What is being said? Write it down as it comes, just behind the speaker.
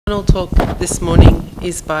Final talk this morning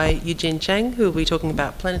is by Eugene Chiang, who will be talking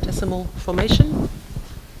about planetesimal formation.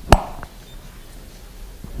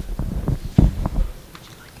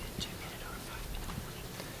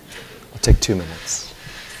 I'll take 2 minutes.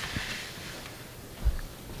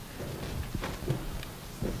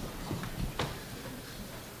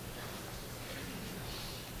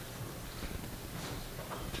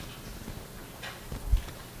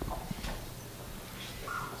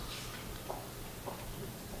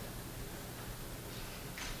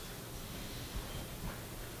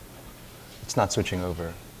 It's not switching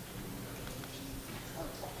over.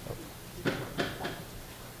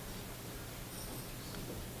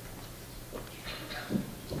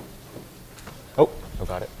 Oh, I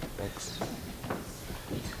got it. Thanks.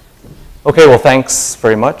 Okay, well, thanks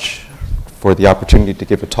very much for the opportunity to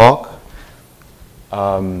give a talk.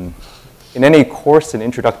 In any course in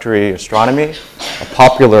introductory astronomy, a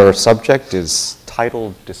popular subject is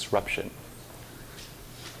tidal disruption.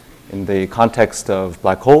 In the context of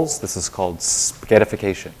black holes, this is called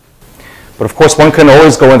spaghettification. But of course, one can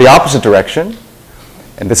always go in the opposite direction,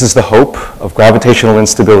 and this is the hope of gravitational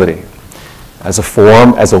instability as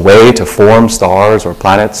a way to form stars or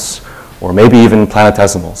planets, or maybe even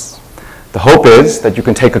planetesimals. The hope is that you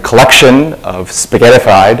can take a collection of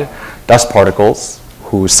spaghettified dust particles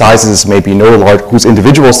whose sizes may be whose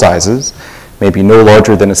individual sizes may be no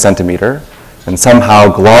larger than a centimeter, and somehow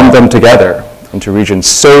glom them together into regions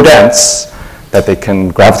so dense that they can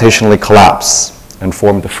gravitationally collapse and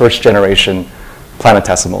form the first generation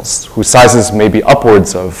planetesimals, whose sizes may be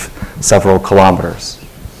upwards of several kilometers.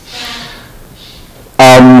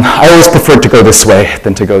 I always prefer to go this way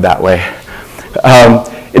than to go that way.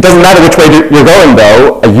 It doesn't matter which way you're going,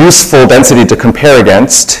 though. A useful density to compare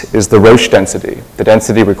against is the Roche density, the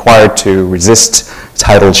density required to resist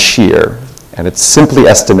tidal shear. And it's simply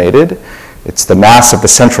estimated. It's the mass of the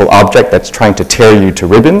central object that's trying to tear you to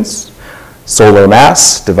ribbons, solar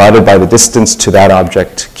mass divided by the distance to that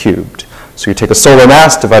object cubed. So you take a solar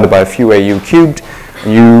mass divided by a few AU cubed,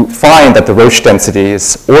 and you find that the Roche density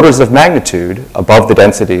is orders of magnitude above the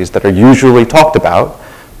densities that are usually talked about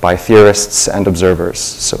by theorists and observers.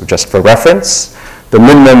 So just for reference, the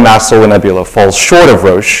minimum mass solar nebula falls short of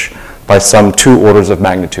Roche by some 2 orders of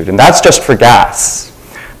magnitude, and that's just for gas.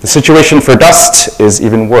 The situation for dust is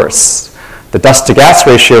even worse. The dust-to-gas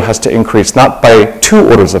ratio has to increase not by 2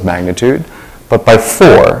 orders of magnitude, but by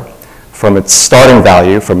 4 from its starting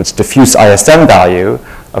value, from its diffuse ISM value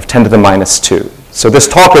of 10 to the minus 2. So this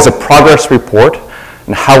talk is a progress report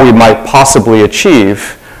on how we might possibly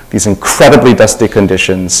achieve these incredibly dusty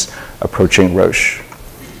conditions approaching Roche.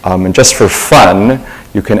 And just for fun,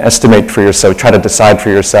 you can estimate for yourself, try to decide for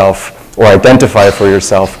yourself, or identify for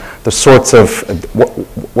yourself the sorts of,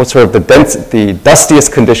 what sort of the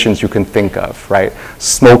dustiest conditions you can think of, right?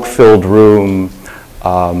 Smoke-filled room,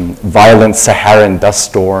 violent Saharan dust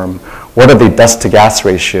storm. What are the dust-to-gas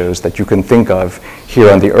ratios that you can think of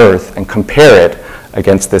here on the Earth and compare it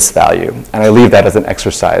against this value? And I leave that as an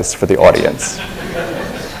exercise for the audience.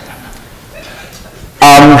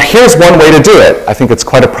 Here's one way to do it. I think it's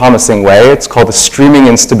quite a promising way. It's called the streaming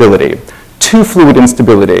instability. 2-fluid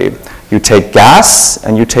instability. You take gas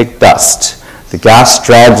and you take dust. The gas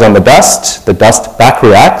drags on the dust back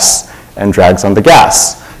reacts and drags on the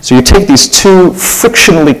gas. So you take these 2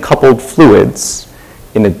 frictionally coupled fluids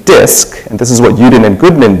in a disk, and this is what Eugene and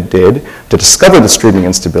Goodman did to discover the streaming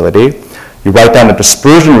instability. You write down a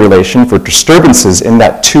dispersion relation for disturbances in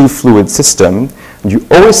that 2-fluid system, and you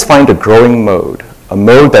always find a growing mode, a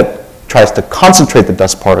mode that tries to concentrate the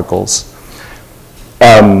dust particles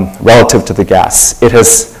relative to the gas. It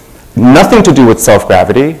has nothing to do with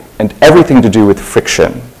self-gravity and everything to do with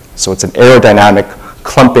friction. So it's an aerodynamic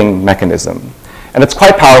clumping mechanism. And it's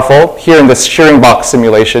quite powerful. Here in this shearing box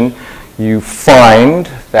simulation, you find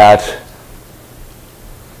that,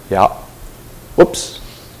 you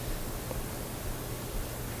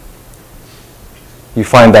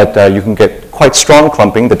find that you can get quite strong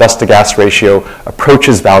clumping. The dust-to-gas ratio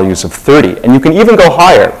approaches values of 30. And you can even go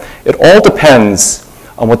higher. It all depends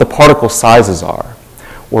on what the particle sizes are,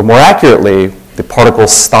 or more accurately, the particle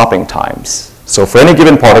stopping times. So for any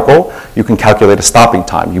given particle, you can calculate a stopping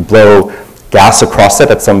time. You blow gas across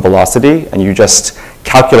it at some velocity, and you just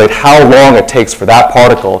calculate how long it takes for that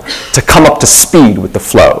particle to come up to speed with the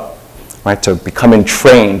flow, right, to become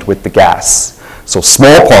entrained with the gas. So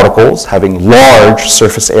small particles having large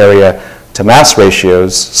surface area to mass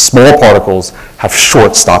ratios, small particles have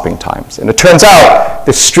short stopping times. And it turns out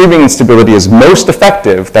this streaming instability is most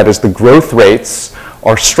effective, that is, the growth rates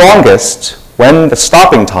are strongest when the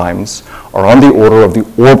stopping times are on the order of the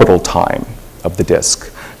orbital time of the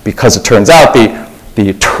disk. Because it turns out the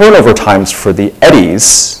the turnover times for the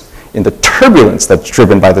eddies in the turbulence that's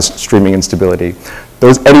driven by this streaming instability,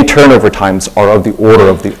 those eddy turnover times are of the order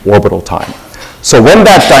of the orbital time. So when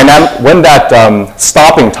that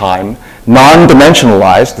stopping time,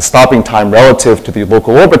 non-dimensionalized, the stopping time relative to the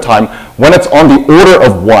local orbit time, when it's on the order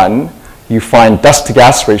of 1, you find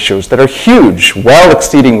dust-to-gas ratios that are huge, well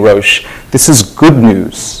exceeding Roche. This is good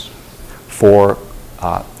news for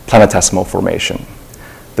planetesimal formation.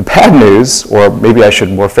 The bad news, or maybe I should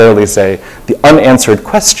more fairly say, the unanswered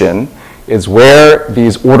question, is where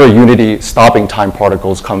these order unity stopping time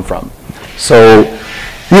particles come from. So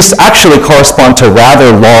these actually correspond to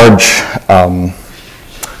rather large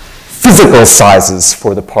physical sizes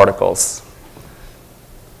for the particles.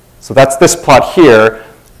 So that's this plot here.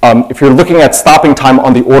 If you're looking at stopping time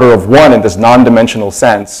on the order of 1 in this non-dimensional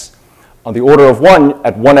sense, on the order of 1,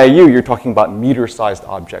 at 1 AU, you're talking about meter-sized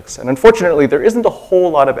objects. And unfortunately, there isn't a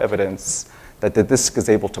whole lot of evidence that the disk is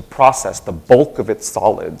able to process the bulk of its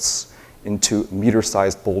solids into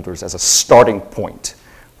meter-sized boulders as a starting point.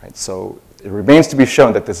 Right? So it remains to be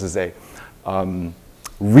shown that this is a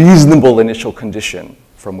reasonable initial condition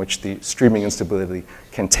from which the streaming instability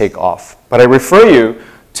can take off. But I refer you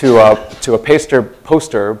to a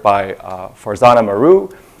poster by Farzana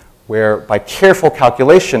Marou, where by careful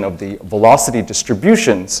calculation of the velocity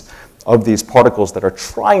distributions of these particles that are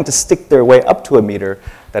trying to stick their way up to a meter,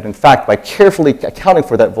 that in fact, by carefully accounting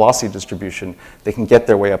for that velocity distribution, they can get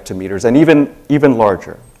their way up to meters and even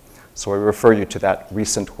larger. So I refer you to that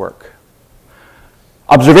recent work.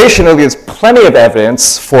 Observationally, there's plenty of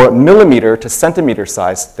evidence for millimeter to centimeter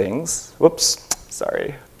sized things. Whoops,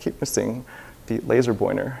 sorry, keep missing the laser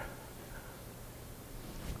pointer.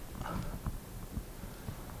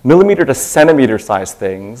 Millimeter to centimeter sized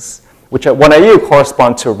things, which at 1 AU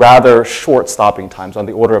correspond to rather short stopping times on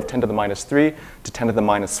the order of 10 to the minus 3 to 10 to the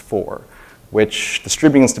minus 4, which the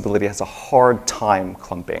streaming instability has a hard time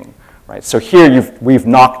clumping. Right? So here we've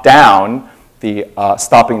knocked down the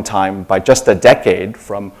stopping time by just a decade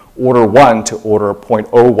from order 1 to order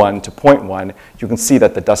 0.01 to 0.1. You can see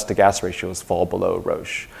that the dust-to-gas ratios fall below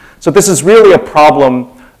Roche. So this is really a problem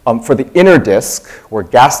for the inner disk, where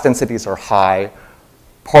gas densities are high,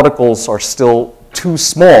 particles are still too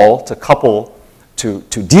small to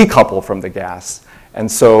decouple from the gas.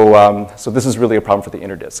 And so, so this is really a problem for the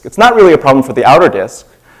inner disk. It's not really a problem for the outer disk,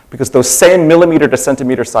 because those same millimeter to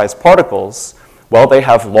centimeter sized particles, well, they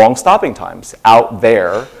have long stopping times out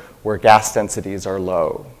there where gas densities are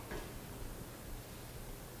low.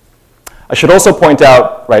 I should also point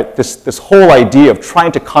out, right, this whole idea of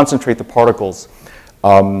trying to concentrate the particles,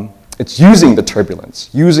 it's using the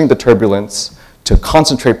turbulence to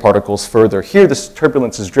concentrate particles further. Here, this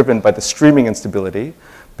turbulence is driven by the streaming instability,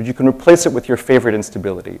 but you can replace it with your favorite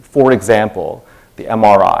instability. For example, the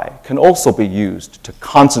MRI can also be used to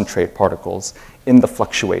concentrate particles in the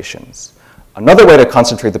fluctuations. Another way to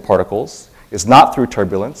concentrate the particles is not through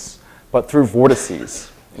turbulence, but through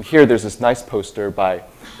vortices. And here there's this nice poster by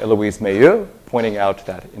Eloise Meilleux pointing out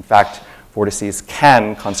that, in fact, vortices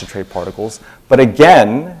can concentrate particles. But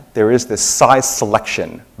again, there is this size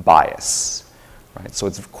selection bias. Right? So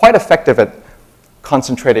it's quite effective at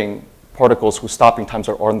concentrating particles whose stopping times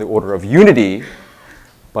are on the order of unity,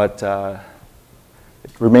 but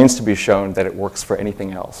it remains to be shown that it works for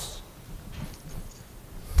anything else.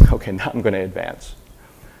 Okay, now I'm going to advance.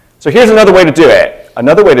 So here's another way to do it.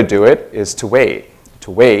 Another way to do it is to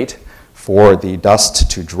wait for the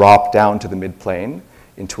dust to drop down to the midplane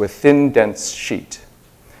into a thin, dense sheet.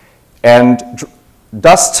 And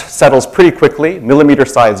dust settles pretty quickly.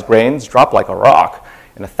 Millimeter-sized grains drop like a rock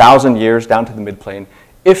in 1,000 years down to the midplane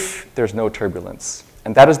if there's no turbulence.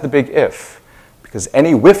 And that is the big if, because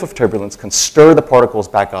any whiff of turbulence can stir the particles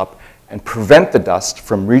back up and prevent the dust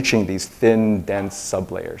from reaching these thin, dense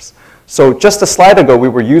sublayers. So just a slide ago, we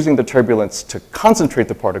were using the turbulence to concentrate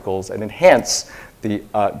the particles and enhance the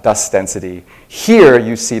dust density. Here,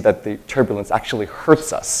 you see that the turbulence actually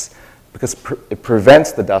hurts us because it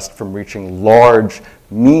prevents the dust from reaching large,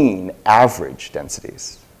 mean, average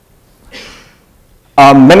densities.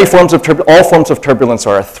 All forms of turbulence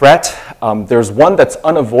are a threat. There's one that's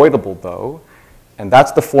unavoidable, though, and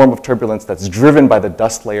that's the form of turbulence that's driven by the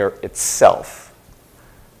dust layer itself.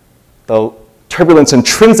 The turbulence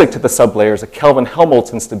intrinsic to the sublayer is a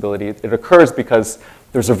Kelvin-Helmholtz instability. It occurs because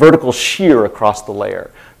there's a vertical shear across the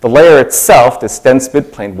layer. The layer itself, this dense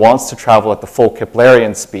midplane, wants to travel at the full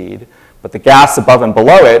Keplerian speed, but the gas above and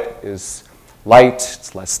below it is light,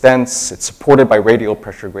 it's less dense, it's supported by radial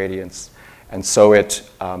pressure gradients, and so it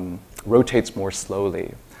rotates more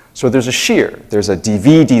slowly. So there's a shear. There's a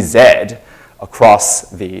dV dz across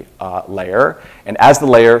the layer. And as the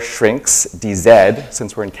layer shrinks, dz,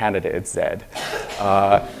 since we're in Canada, it's z,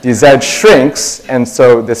 dz shrinks, and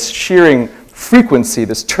so this shearing frequency,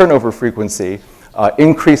 this turnover frequency,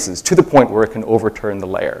 increases to the point where it can overturn the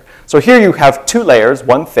layer. So here you have two layers,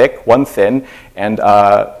 one thick, one thin, and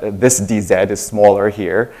this dz is smaller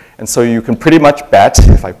here. And so you can pretty much bet,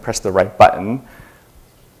 if I press the right button,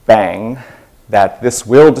 bang, that this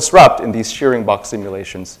will disrupt in these shearing box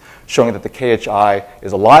simulations, showing that the KHI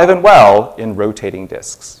is alive and well in rotating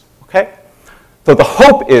disks. Okay? So the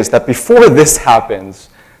hope is that before this happens,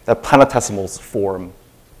 that planetesimals form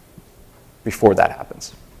before that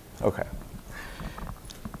happens. Okay.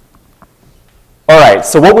 All right,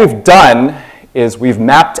 so what we've done is we've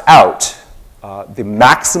mapped out the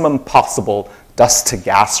maximum possible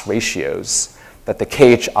dust-to-gas ratios that the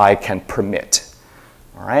KHI can permit.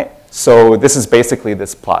 All right? So this is basically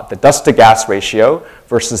this plot, the dust-to-gas ratio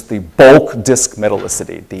versus the bulk disk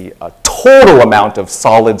metallicity, the total amount of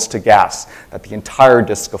solids to gas that the entire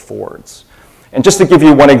disk affords. And just to give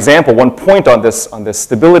you one example, one point on this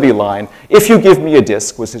stability line, if you give me a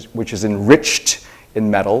disk which is enriched in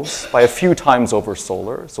metals by a few times over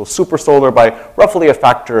solar, so supersolar by roughly a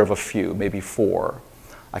factor of a few, maybe 4,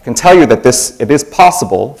 I can tell you that it is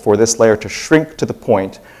possible for this layer to shrink to the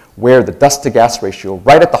point where the dust-to-gas ratio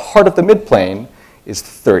right at the heart of the midplane is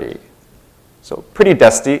 30. So pretty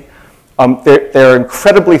dusty. They're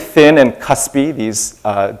incredibly thin and cuspy, these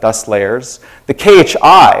dust layers. The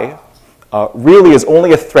KHI really is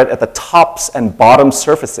only a threat at the tops and bottom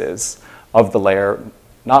surfaces of the layer,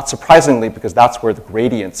 not surprisingly because that's where the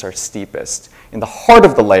gradients are steepest. In the heart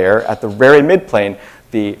of the layer, at the very midplane,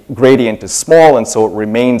 the gradient is small, and so it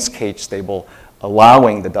remains KH stable,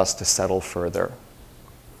 allowing the dust to settle further.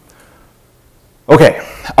 Okay,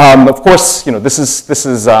 of course, you know,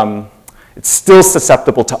 it's still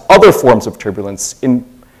susceptible to other forms of turbulence,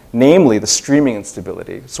 namely the streaming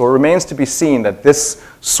instability. So it remains to be seen that this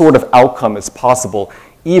sort of outcome is possible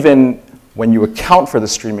even when you account for the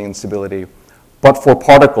streaming instability, but for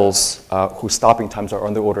particles whose stopping times are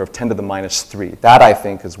on the order of 10 to the minus 3. That, I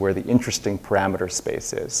think, is where the interesting parameter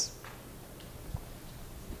space is.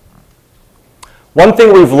 One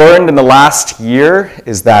thing we've learned in the last year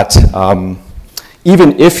is that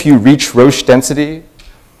even if you reach Roche density,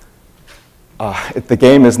 the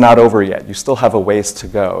game is not over yet. You still have a ways to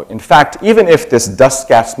go. In fact, even if this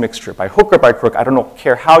dust-gas mixture, by hook or by crook, I don't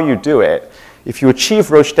care how you do it, if you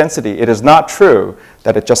achieve Roche density, it is not true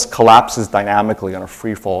that it just collapses dynamically on a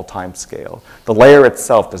free-fall time scale. The layer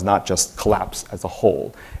itself does not just collapse as a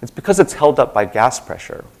whole. It's because it's held up by gas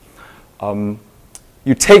pressure.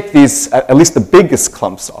 You take these, at least the biggest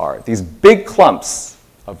clumps are, these big clumps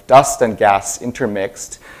of dust and gas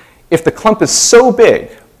intermixed. If the clump is so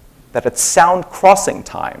big that its sound crossing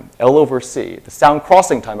time, L over C, the sound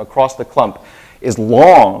crossing time across the clump is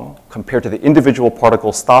long compared to the individual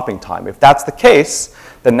particle stopping time. If that's the case,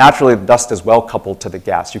 then naturally the dust is well coupled to the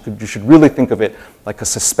gas. You should really think of it like a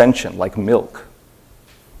suspension, like milk.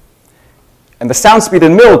 And the sound speed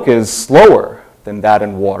in milk is slower than that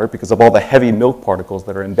in water because of all the heavy milk particles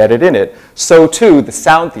that are embedded in it. So too,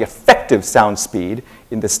 the effective sound speed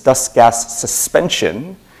in this dust-gas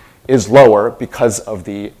suspension is lower because of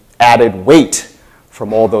the added weight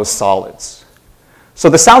from all those solids. So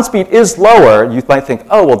the sound speed is lower. You might think,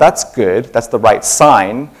 oh, well, that's good. That's the right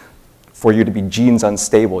sign for you to be genes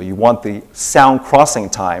unstable. You want the sound crossing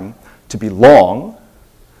time to be long.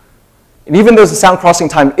 And even though the sound crossing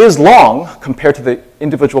time is long compared to the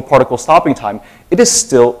individual particle stopping time, it is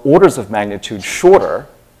still orders of magnitude shorter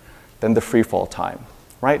than the free fall time,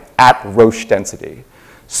 right, at Roche density.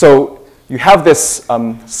 So you have this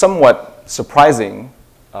somewhat surprising,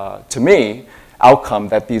 to me, outcome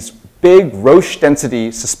that these big Roche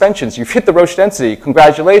density suspensions, you've hit the Roche density,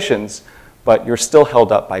 congratulations, but you're still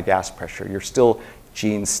held up by gas pressure. You're still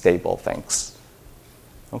gene stable, thanks.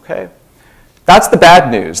 Okay? That's the bad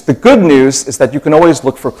news. The good news is that you can always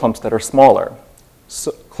look for clumps that are smaller.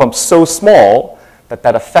 So, clumps so small that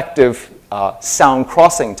that effective sound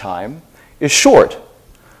crossing time is short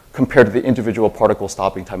compared to the individual particle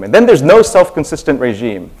stopping time. And then there's no self-consistent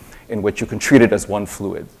regime in which you can treat it as one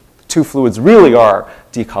fluid. Two fluids really are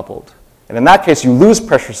decoupled. And in that case, you lose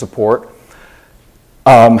pressure support.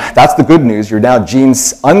 That's the good news. You're now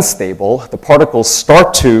genes unstable. The particles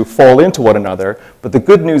start to fall into one another. But the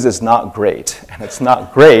good news is not great. And it's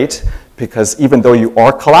not great because even though you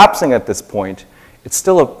are collapsing at this point, it's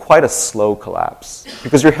still quite a slow collapse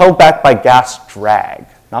because you're held back by gas drag,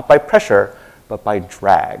 not by pressure, but by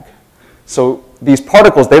drag. So these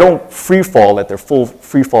particles, they don't free fall at their full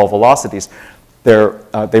free fall velocities.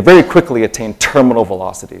 They very quickly attain terminal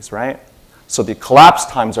velocities, right? So the collapse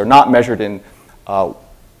times are not measured in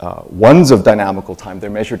ones of dynamical time, they're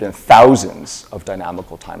measured in thousands of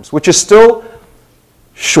dynamical times, which is still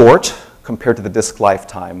short compared to the disk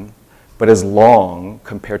lifetime, but is long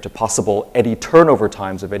compared to possible eddy turnover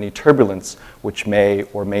times of any turbulence which may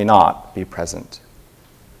or may not be present.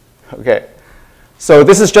 Okay, so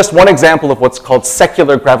this is just one example of what's called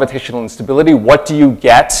secular gravitational instability. What do you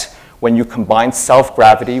get when you combine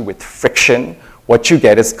self-gravity with friction? What you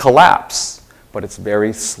get is collapse, but it's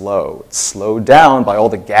very slow. It's slowed down by all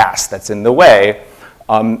the gas that's in the way.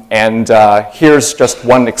 Here's just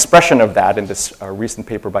one expression of that in this recent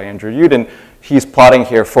paper by Andrew Eugene. He's plotting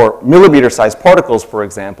here for millimeter-sized particles, for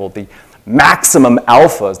example, the maximum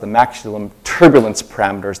alphas, the maximum turbulence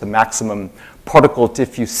parameters, the maximum particle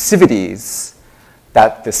diffusivities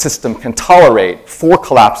that the system can tolerate for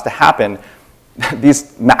collapse to happen.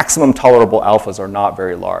 These maximum tolerable alphas are not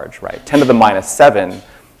very large, right? 10 to the minus 7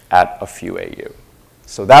 at a few AU.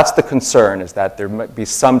 So that's the concern, is that there might be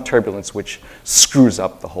some turbulence which screws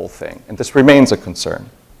up the whole thing. And this remains a concern.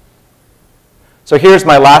 So here's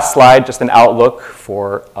my last slide, just an outlook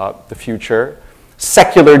for the future.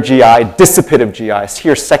 Secular GI, dissipative GI.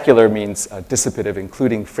 Here, secular means dissipative,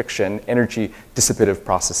 including friction, energy dissipative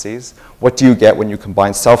processes. What do you get when you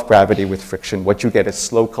combine self-gravity with friction? What you get is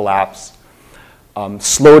slow collapse,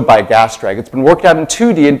 slowed by gas drag. It's been worked out in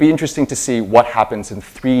 2D. It'd be interesting to see what happens in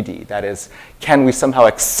 3D. That is, can we somehow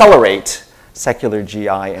accelerate secular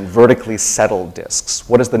GI in vertically settled disks?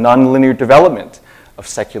 What is the nonlinear development of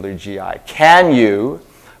secular GI? Can you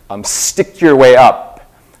stick your way up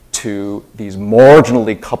to these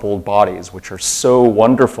marginally coupled bodies, which are so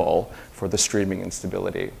wonderful for the streaming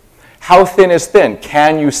instability? How thin is thin?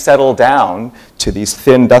 Can you settle down to these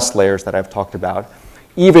thin dust layers that I've talked about,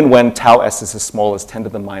 even when tau s is as small as 10 to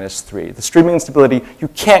the minus 3? The streaming instability, you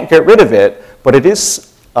can't get rid of it, but it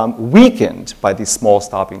is weakened by these small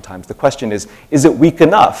stopping times. The question is it weak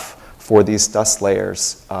enough for these dust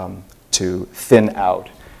layers to thin out?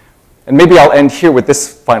 And maybe I'll end here with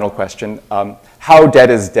this final question. How dead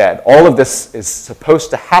is dead? All of this is supposed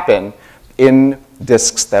to happen in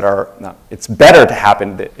disks that are, it's better to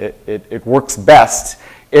happen, it works best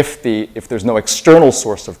if there's no external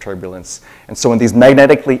source of turbulence. And so in these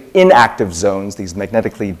magnetically inactive zones, these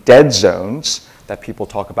magnetically dead zones that people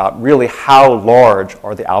talk about, really how large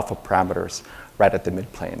are the alpha parameters right at the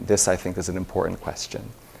midplane? This, I think, is an important question.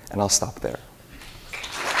 And I'll stop there.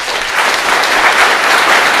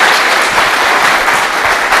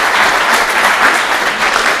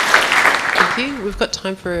 Thank you. We've got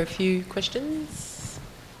time for a few questions.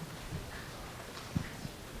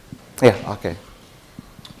 Yeah, okay.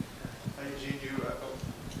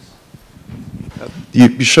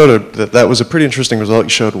 You showed that was a pretty interesting result. You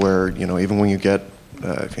showed where, even when you get,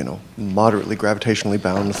 moderately gravitationally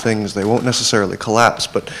bound things, they won't necessarily collapse.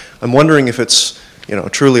 But I'm wondering if it's,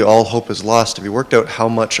 truly all hope is lost. Have you worked out how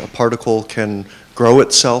much a particle can grow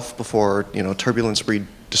itself before, turbulence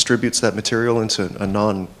redistributes that material into a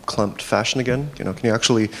non-clumped fashion again? Can you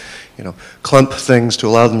actually, clump things to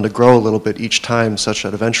allow them to grow a little bit each time, such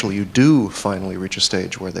that eventually you do finally reach a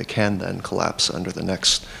stage where they can then collapse under the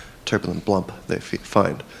next turbulent bump they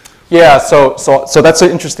find? Yeah, so that's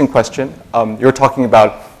an interesting question. You're talking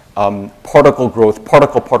about particle growth,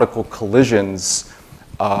 particle-particle collisions.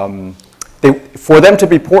 For them to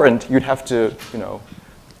be important, you'd have to,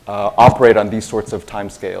 operate on these sorts of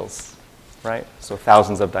time scales, right? So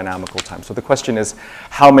thousands of dynamical times. So the question is,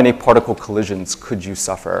 how many particle collisions could you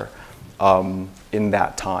suffer in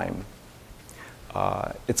that time?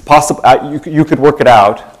 It's possible, you could work it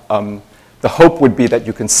out. The hope would be that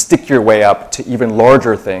you can stick your way up to even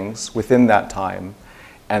larger things within that time,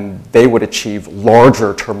 and they would achieve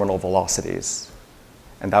larger terminal velocities,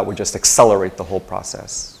 and that would just accelerate the whole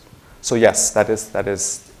process. So yes, that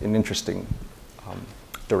is an interesting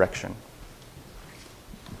direction.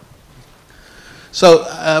 So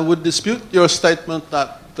I would dispute your statement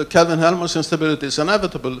that the Kelvin-Helmholtz instability is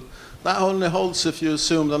inevitable. That only holds if you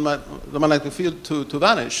assume the magnetic field to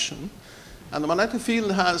vanish. And the magnetic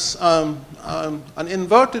field has an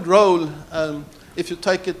inverted role if you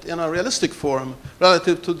take it in a realistic form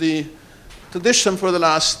relative to the tradition for the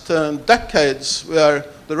last decades, where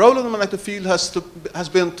the role of the magnetic field has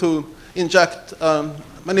been to inject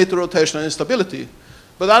magnetorotational instability.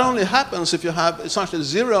 But that only happens if you have essentially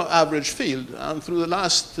zero average field. And through the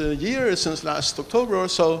last year, since last October or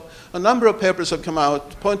so, a number of papers have come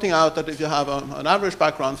out pointing out that if you have an average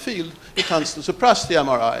background field, it tends to suppress the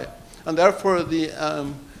MRI. And therefore, the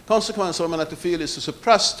consequence of a magnetic field is to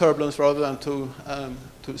suppress turbulence rather than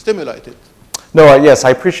to stimulate it. No, yes,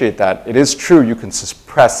 I appreciate that. It is true you can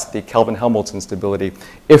suppress the Kelvin-Helmholtz instability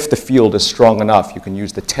if the field is strong enough. You can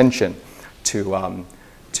use the tension to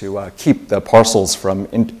keep the parcels from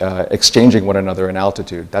exchanging one another in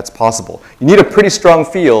altitude. That's possible. You need a pretty strong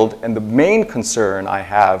field, and the main concern I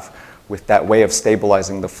have with that way of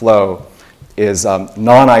stabilizing the flow is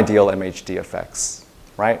non-ideal MHD effects,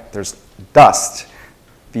 right? There's dust.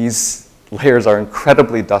 These layers are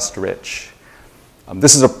incredibly dust-rich.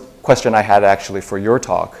 This is a question I had actually for your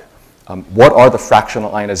talk. What are the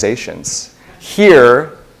fractional ionizations?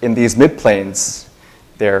 Here, in these midplanes,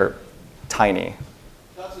 they're tiny.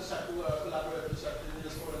 That's exactly what our collaborators at the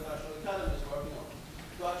Minnesota National Academy is working on.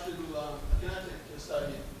 To actually do a kinetic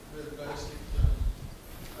study with ballistic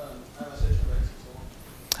ionization rates and so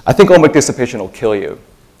on. I think ohmic dissipation will kill you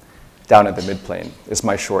down at the midplane, is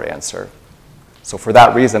my short answer. So for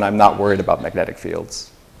that reason, I'm not worried about magnetic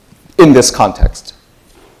fields in this context.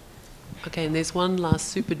 Okay, and there's one last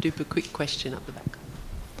super duper quick question up the back.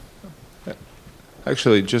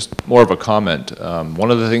 Actually, just more of a comment.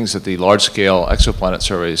 One of the things that the large-scale exoplanet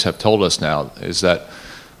surveys have told us now is that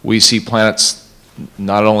we see planets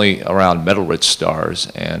not only around metal-rich stars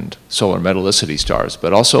and solar metallicity stars,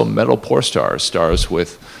 but also metal-poor stars, stars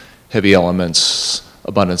with heavy elements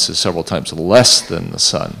abundances several times less than the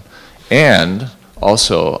Sun, and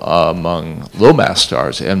also among low-mass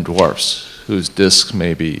stars, M dwarfs, whose disks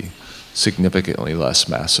may be significantly less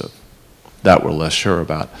massive. That we're less sure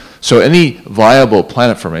about. So any viable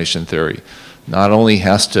planet formation theory not only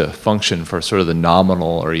has to function for sort of the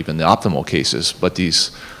nominal or even the optimal cases, but these,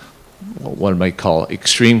 what one might call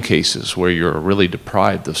extreme cases where you're really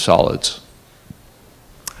deprived of solids.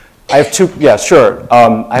 I have two, yeah, sure.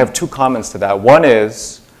 I have two comments to that. One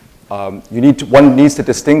is, one needs to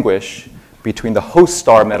distinguish between the host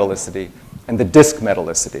star metallicity and the disk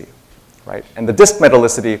metallicity, right? And the disk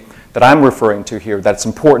metallicity that I'm referring to here that's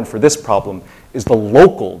important for this problem is the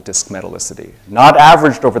local disk metallicity, not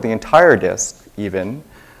averaged over the entire disk even,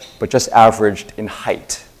 but just averaged in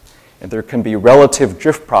height. And there can be relative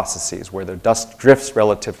drift processes where the dust drifts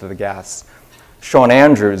relative to the gas. Sean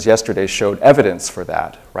Andrews yesterday showed evidence for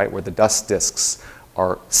that, right, where the dust disks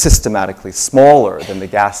are systematically smaller than the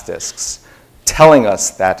gas disks, telling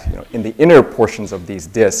us that in the inner portions of these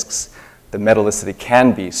disks, the metallicity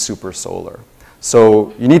can be supersolar.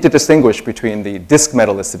 So you need to distinguish between the disk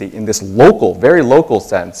metallicity in this local, very local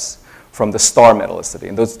sense from the star metallicity.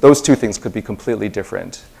 And those two things could be completely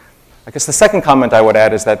different. I guess the second comment I would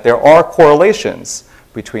add is that there are correlations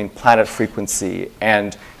between planet frequency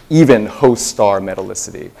and even host star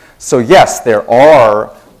metallicity. So yes, there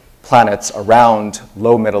are planets around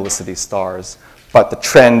low metallicity stars, but the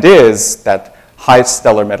trend is that high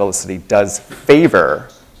stellar metallicity does favor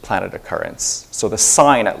planet occurrence. So the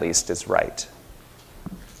sign, at least, is right.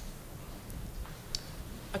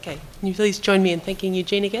 Okay, can you please join me in thanking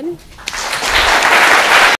Eugene again?